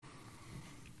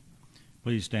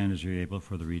Please stand as you're able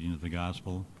for the reading of the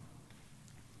Gospel.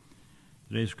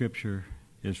 Today's scripture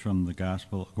is from the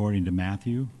Gospel according to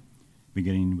Matthew,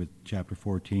 beginning with chapter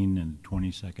 14 and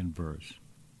 22nd verse.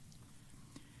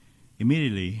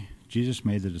 Immediately, Jesus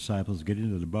made the disciples get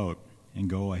into the boat and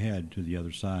go ahead to the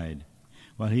other side,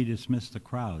 while he dismissed the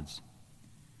crowds.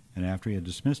 And after he had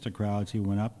dismissed the crowds, he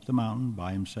went up the mountain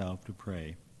by himself to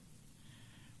pray.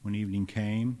 When evening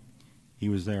came, he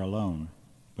was there alone.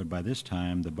 But by this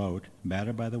time the boat,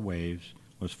 battered by the waves,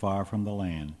 was far from the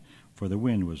land, for the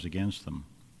wind was against them.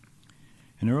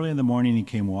 And early in the morning he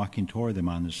came walking toward them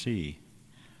on the sea.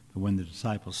 But when the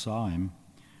disciples saw him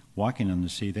walking on the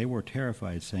sea, they were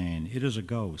terrified, saying, "It is a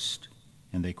ghost."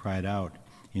 And they cried out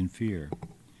in fear.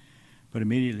 But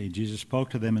immediately Jesus spoke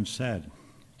to them and said,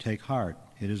 "Take heart,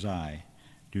 it is I.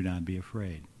 Do not be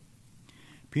afraid."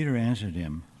 Peter answered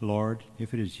him, "Lord,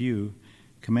 if it is you,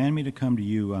 command me to come to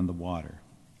you on the water."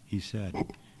 He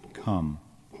said, "Come."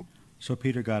 So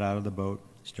Peter got out of the boat,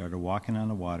 started walking on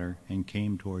the water, and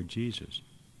came toward Jesus.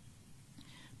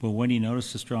 But when he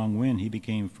noticed the strong wind, he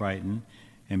became frightened,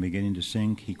 and beginning to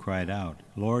sink, he cried out,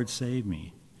 "Lord, save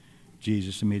me."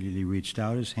 Jesus immediately reached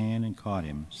out his hand and caught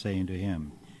him, saying to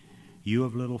him, "You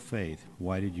of little faith,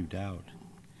 why did you doubt?"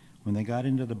 When they got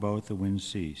into the boat, the wind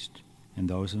ceased, and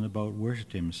those in the boat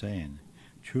worshipped him, saying,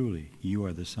 "Truly, you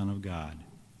are the Son of God."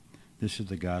 This is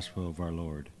the gospel of our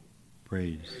Lord.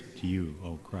 Praise to you,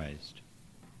 O Christ.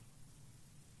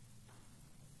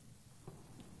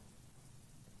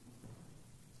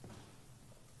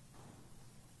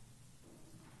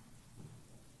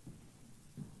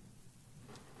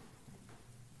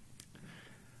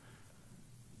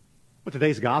 Well,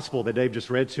 today's gospel that Dave just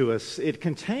read to us, it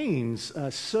contains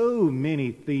so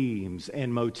many themes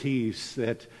and motifs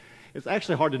that it's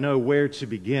actually hard to know where to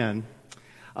begin.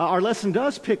 Our lesson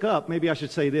does pick up, maybe I should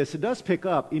say this, it does pick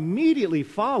up immediately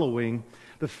following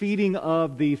the feeding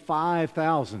of the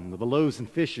 5,000, of the loaves and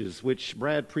fishes, which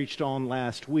Brad preached on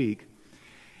last week.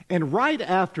 And right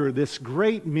after this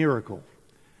great miracle,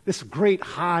 this great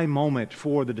high moment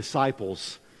for the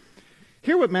disciples,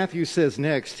 hear what Matthew says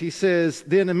next. He says,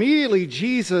 "Then immediately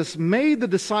Jesus made the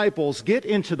disciples get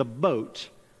into the boat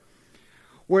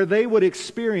where they would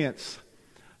experience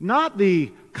not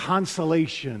the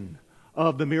consolation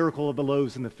of the miracle of the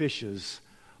loaves and the fishes,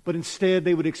 but instead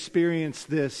they would experience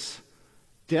this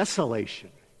desolation,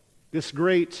 this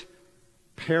great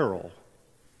peril."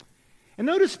 And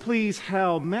notice, please,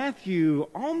 how Matthew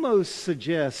almost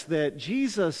suggests that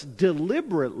Jesus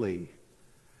deliberately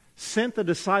sent the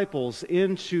disciples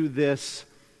into this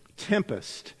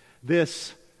tempest,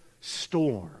 this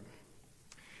storm.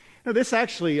 Now, this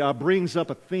actually brings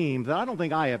up a theme that I don't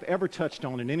think I have ever touched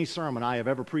on in any sermon I have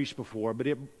ever preached before, but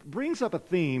it brings up a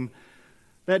theme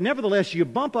that nevertheless you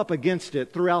bump up against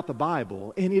it throughout the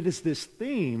Bible, and it is this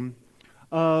theme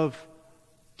of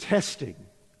testing,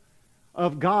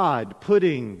 of God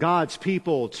putting God's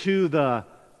people to the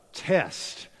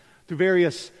test through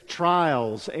various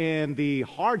trials and the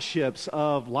hardships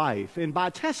of life. And by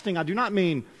testing, I do not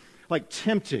mean like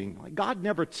tempting. Like God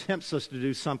never tempts us to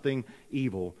do something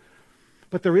evil.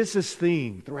 But there is this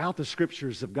theme throughout the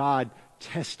scriptures of God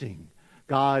testing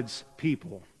God's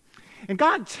people. And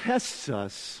God tests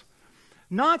us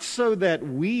not so that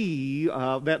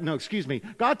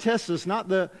God tests us not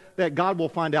that God will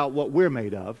find out what we're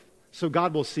made of, so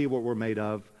God will see what we're made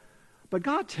of, but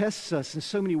God tests us in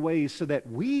so many ways so that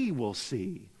we will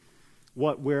see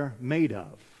what we're made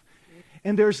of.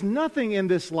 And there's nothing in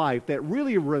this life that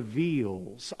really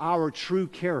reveals our true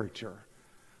character,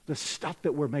 the stuff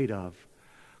that we're made of,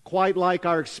 quite like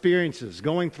our experiences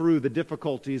going through the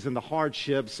difficulties and the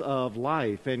hardships of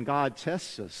life. And God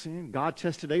tests us. God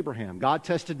tested Abraham. God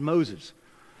tested Moses.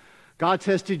 God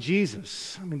tested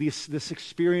Jesus. I mean, this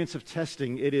experience of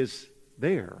testing, it is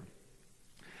there.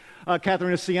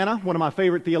 Catherine of Siena, one of my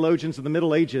favorite theologians of the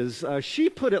Middle Ages,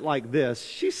 she put it like this.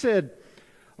 She said,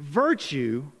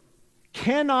 "Virtue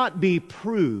cannot be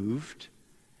proved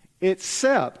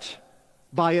except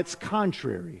by its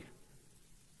contrary."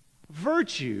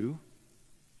 Virtue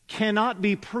cannot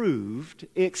be proved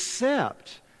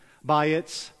except by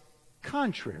its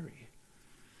contrary.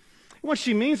 What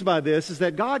she means by this is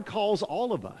that God calls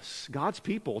all of us, God's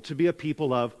people, to be a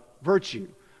people of virtue.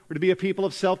 We're to be a people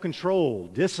of self-control,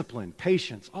 discipline,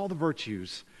 patience, all the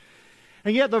virtues.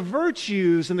 And yet the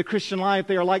virtues in the Christian life,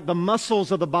 they are like the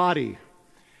muscles of the body.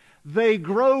 They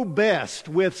grow best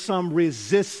with some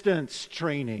resistance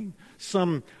training,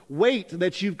 some weight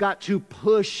that you've got to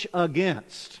push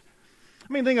against.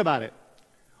 I mean, think about it.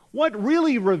 What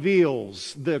really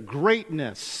reveals the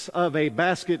greatness of a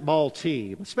basketball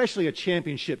team, especially a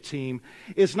championship team,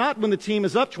 is not when the team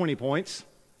is up 20 points,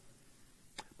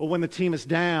 but when the team is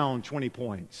down 20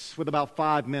 points with about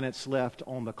 5 minutes left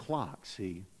on the clock,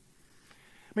 see?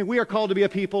 I mean, we are called to be a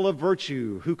people of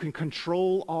virtue who can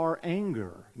control our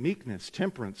anger, meekness,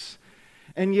 temperance.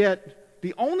 And yet,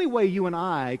 the only way you and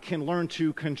I can learn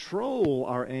to control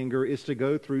our anger is to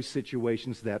go through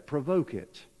situations that provoke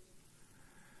it.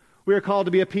 We are called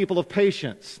to be a people of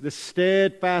patience, this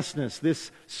steadfastness,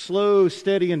 this slow,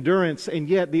 steady endurance. And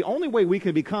yet, the only way we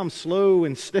can become slow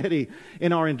and steady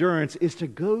in our endurance is to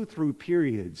go through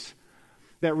periods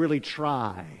that really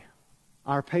try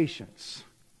our patience.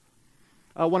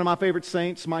 One of my favorite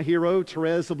saints, my hero,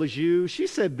 Therese of Lisieux, she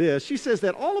said this. She says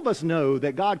that all of us know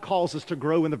that God calls us to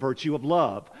grow in the virtue of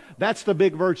love. That's the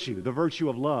big virtue, the virtue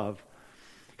of love.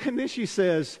 And then she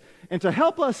says, and to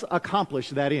help us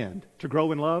accomplish that end, to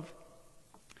grow in love,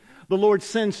 the Lord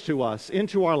sends to us,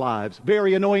 into our lives,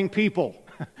 very annoying people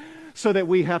so that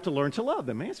we have to learn to love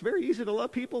them. Man, it's very easy to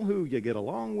love people who you get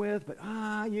along with, but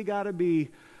you got to be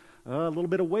a little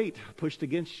bit of weight pushed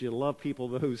against you to love people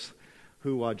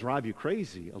who drive you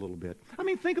crazy a little bit. I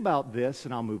mean, think about this,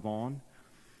 and I'll move on.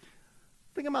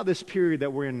 Think about this period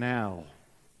that we're in now,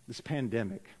 this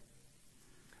pandemic.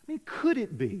 I mean, could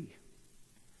it be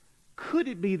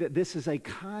that this is a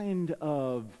kind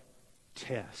of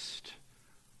test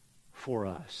for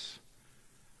us?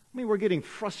 I mean, we're getting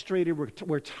frustrated.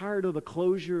 We're tired of the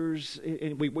closures.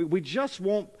 And we just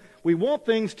want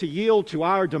things to yield to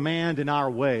our demand and our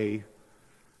way.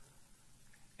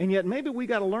 And yet maybe we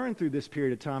got to learn through this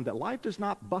period of time that life does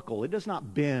not buckle. It does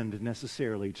not bend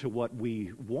necessarily to what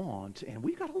we want. And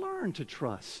we've got to learn to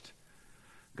trust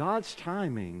God's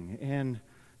timing and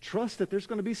trust that there's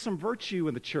going to be some virtue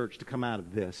in the church to come out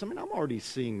of this. I mean, I'm already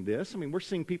seeing this. I mean, we're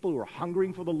seeing people who are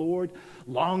hungering for the Lord,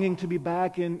 longing to be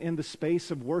back in the space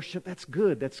of worship. That's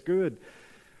good. That's good.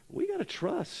 We got to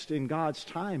trust in God's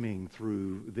timing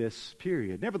through this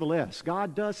period. Nevertheless,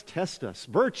 God does test us.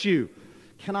 Virtue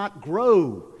cannot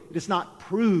grow. It is not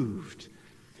proved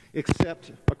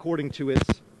except according to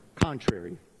its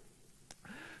contrary.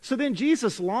 So then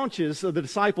Jesus launches the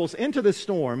disciples into the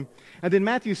storm, and then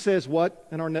Matthew says what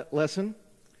in our lesson?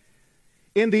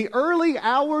 In the early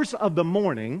hours of the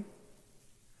morning.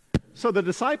 So the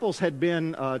disciples had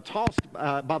been tossed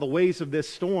by the waves of this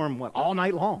storm all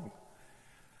night long.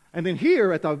 And then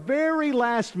here at the very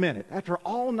last minute, after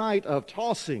all night of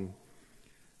tossing,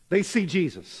 they see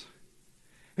Jesus.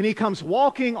 And he comes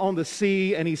walking on the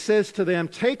sea, and he says to them,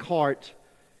 "Take heart,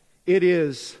 it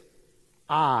is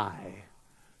I.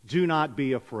 Do not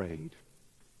be afraid."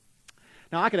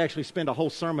 Now, I could actually spend a whole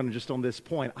sermon just on this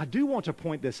point. I do want to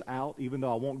point this out, even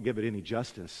though I won't give it any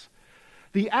justice.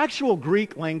 The actual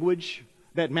Greek language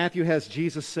that Matthew has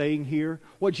Jesus saying here,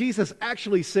 what Jesus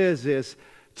actually says is,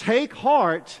 "Take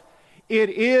heart, it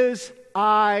is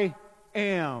I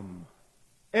am."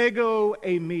 Ego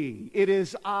eimi. It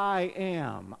is I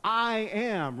am. I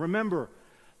am. Remember,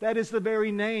 that is the very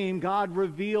name God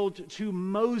revealed to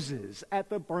Moses at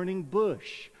the burning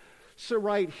bush. So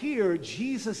right here,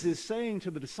 Jesus is saying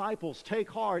to the disciples, take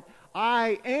heart,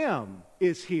 I am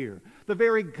is here. The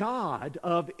very God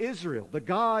of Israel, the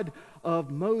God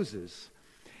of Moses.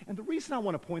 And the reason I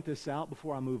want to point this out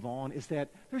before I move on is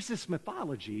that there's this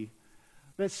mythology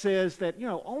that says that,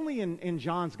 only in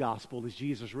John's gospel is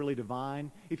Jesus really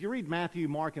divine. If you read Matthew,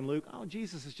 Mark, and Luke,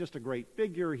 Jesus is just a great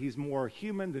figure. He's more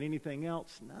human than anything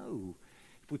else. No.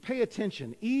 If we pay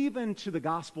attention, even to the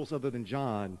gospels other than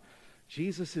John,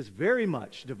 Jesus is very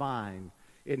much divine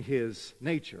in his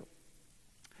nature.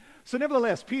 So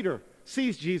nevertheless, Peter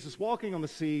sees Jesus walking on the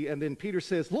sea, and then Peter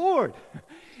says, "Lord,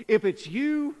 if it's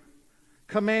you,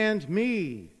 command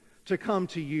me to come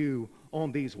to you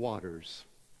on these waters."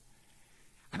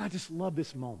 And I just love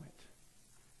this moment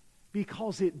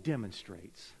because it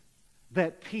demonstrates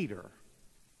that Peter,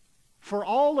 for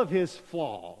all of his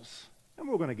flaws, and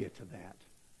we're going to get to that,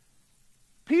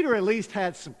 Peter at least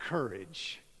had some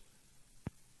courage.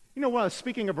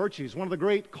 Speaking of virtues, one of the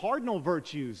great cardinal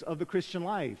virtues of the Christian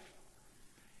life,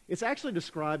 it's actually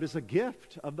described as a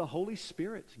gift of the Holy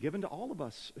Spirit given to all of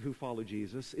us who follow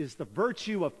Jesus, is the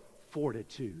virtue of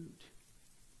fortitude.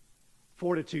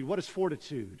 Fortitude. What is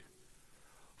fortitude?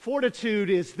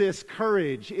 Fortitude is this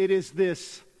courage. It is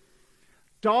this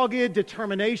dogged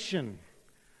determination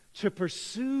to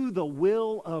pursue the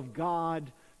will of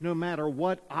God no matter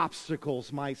what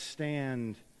obstacles might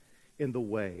stand in the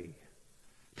way.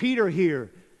 Peter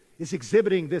here is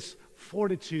exhibiting this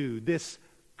fortitude, this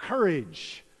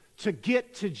courage to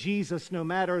get to Jesus no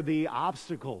matter the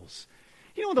obstacles.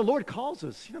 The Lord calls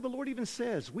us. The Lord even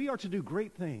says we are to do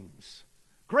great things.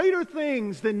 Greater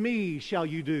things than me shall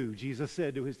you do, Jesus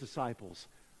said to his disciples.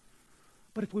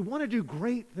 But if we want to do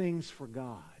great things for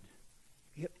God,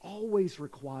 it always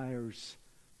requires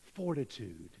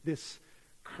fortitude, this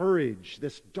courage,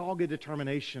 this dogged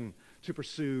determination to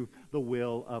pursue the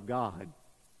will of God.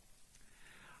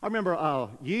 I remember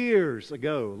years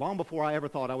ago, long before I ever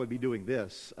thought I would be doing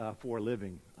this for a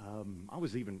living, I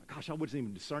wasn't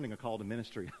even discerning a call to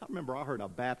ministry. I remember I heard a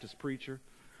Baptist preacher,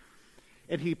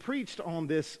 and he preached on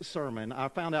this sermon. I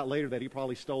found out later that he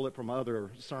probably stole it from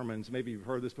other sermons. Maybe you've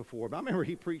heard this before, but I remember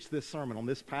he preached this sermon on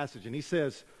this passage, and he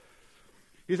says,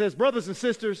 brothers and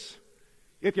sisters,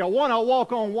 if you want to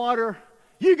walk on water,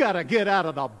 you got to get out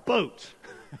of the boat.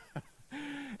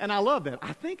 And I love that.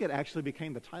 I think it actually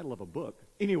became the title of a book.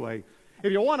 Anyway,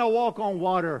 if you want to walk on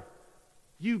water,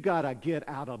 you got to get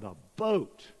out of the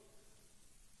boat.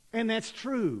 And that's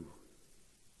true.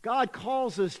 God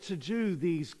calls us to do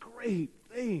these great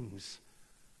things.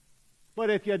 But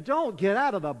if you don't get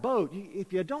out of the boat,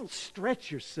 if you don't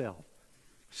stretch yourself,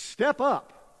 step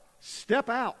up, step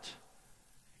out,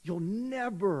 you'll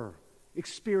never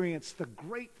experience the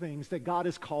great things that God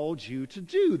has called you to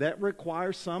do. That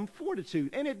requires some fortitude.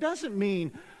 And it doesn't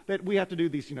mean that we have to do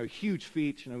these, huge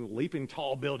feats, leaping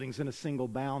tall buildings in a single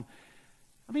bound.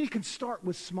 You can start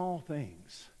with small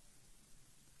things.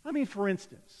 For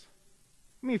instance,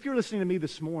 if you're listening to me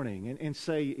this morning and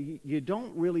say you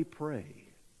don't really pray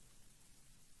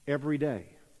every day,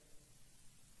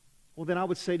 well, then I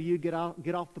would say to you, get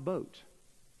off the boat.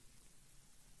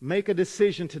 Make a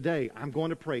decision today. I'm going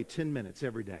to pray 10 minutes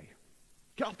every day.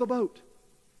 Get off the boat.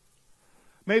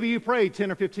 Maybe you pray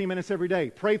 10 or 15 minutes every day.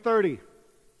 Pray 30.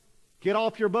 Get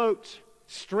off your boat.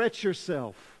 Stretch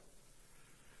yourself.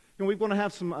 We're going to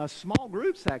have some small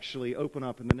groups actually open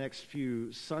up in the next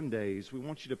few Sundays. We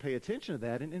want you to pay attention to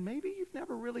that. And maybe you've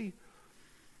never really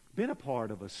been a part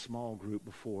of a small group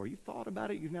before. You've thought about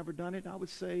it. You've never done it. I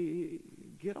would say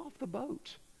get off the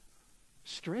boat.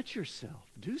 Stretch yourself.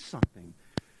 Do something.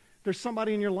 There's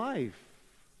somebody in your life,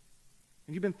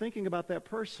 and you've been thinking about that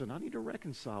person. I need to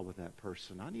reconcile with that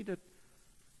person. I need to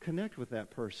connect with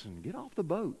that person. Get off the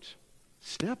boat.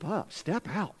 Step up. Step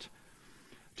out.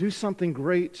 Do something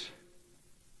great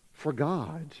for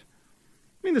God.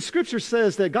 The Scripture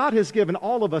says that God has given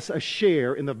all of us a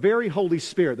share in the very Holy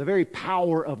Spirit, the very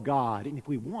power of God. And if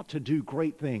we want to do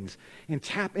great things and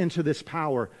tap into this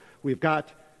power, we've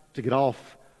got to get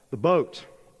off the boat.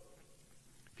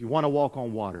 If you want to walk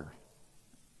on water,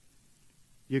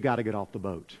 you got to get off the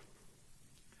boat.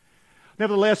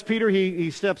 Nevertheless, Peter,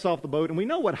 he steps off the boat, and we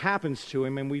know what happens to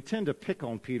him, and we tend to pick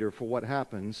on Peter for what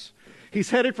happens. He's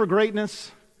headed for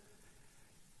greatness,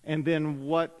 and then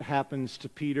what happens to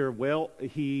Peter? Well,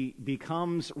 he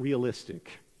becomes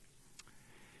realistic.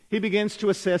 He begins to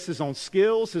assess his own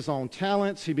skills, his own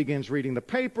talents. He begins reading the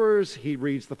papers. He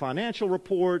reads the financial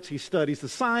reports. He studies the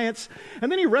science.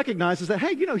 And then he recognizes that,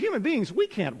 hey, human beings, we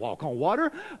can't walk on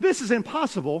water. This is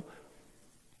impossible.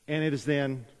 And it is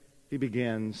then he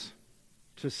begins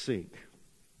to sink.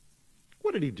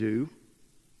 What did he do?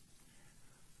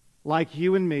 Like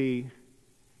you and me,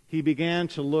 he began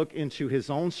to look into his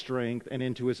own strength and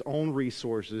into his own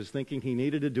resources, thinking he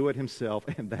needed to do it himself,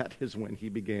 and that is when he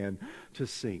began to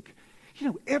sink.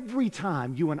 Every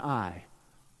time you and I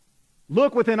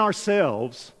look within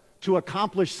ourselves to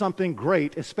accomplish something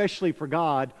great, especially for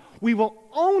God, we will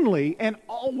only and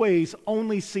always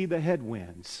only see the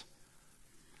headwinds.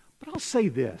 But I'll say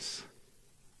this.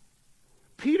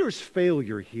 Peter's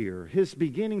failure here, his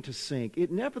beginning to sink, it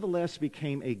nevertheless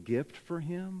became a gift for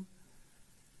him,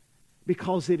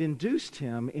 because it induced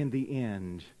him in the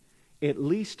end at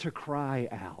least to cry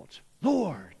out,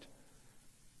 Lord,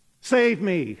 save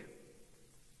me.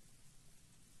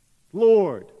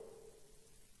 Lord,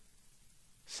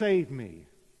 save me.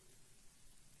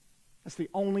 That's the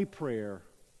only prayer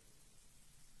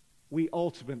we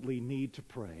ultimately need to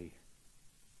pray.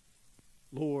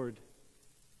 Lord,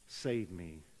 save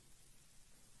me.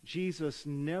 Jesus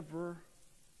never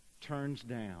turns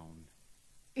down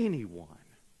anyone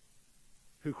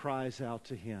who cries out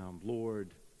to him,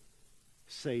 Lord,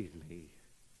 save me.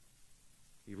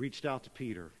 He reached out to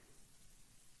Peter,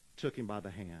 took him by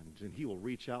the hand, and he will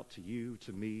reach out to you,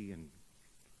 to me, and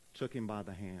took him by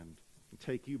the hand and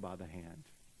take you by the hand.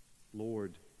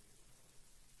 Lord,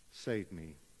 save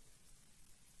me.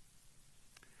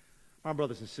 My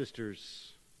brothers and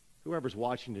sisters, whoever's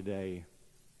watching today,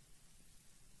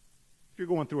 if you're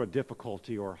going through a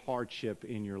difficulty or hardship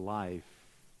in your life,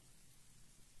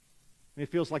 and it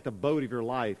feels like the boat of your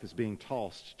life is being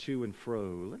tossed to and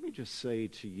fro, let me just say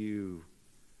to you,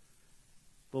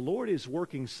 the Lord is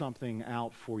working something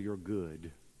out for your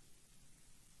good,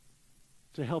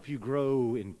 to help you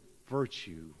grow in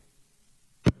virtue.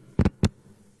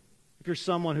 If you're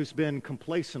someone who's been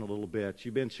complacent a little bit,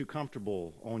 you've been too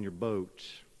comfortable on your boat,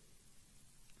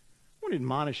 I want to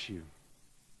admonish you.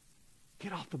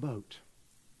 Get off the boat.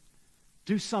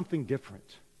 Do something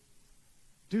different.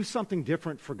 Do something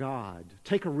different for God.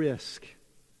 Take a risk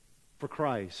for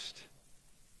Christ.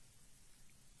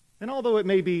 And although it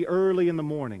may be early in the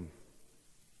morning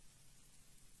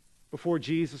before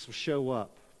Jesus will show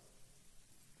up,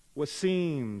 what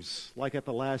seems like at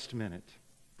the last minute,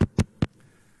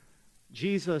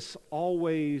 Jesus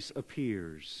always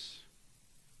appears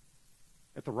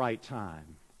at the right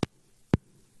time.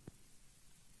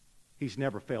 He's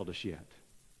never failed us yet.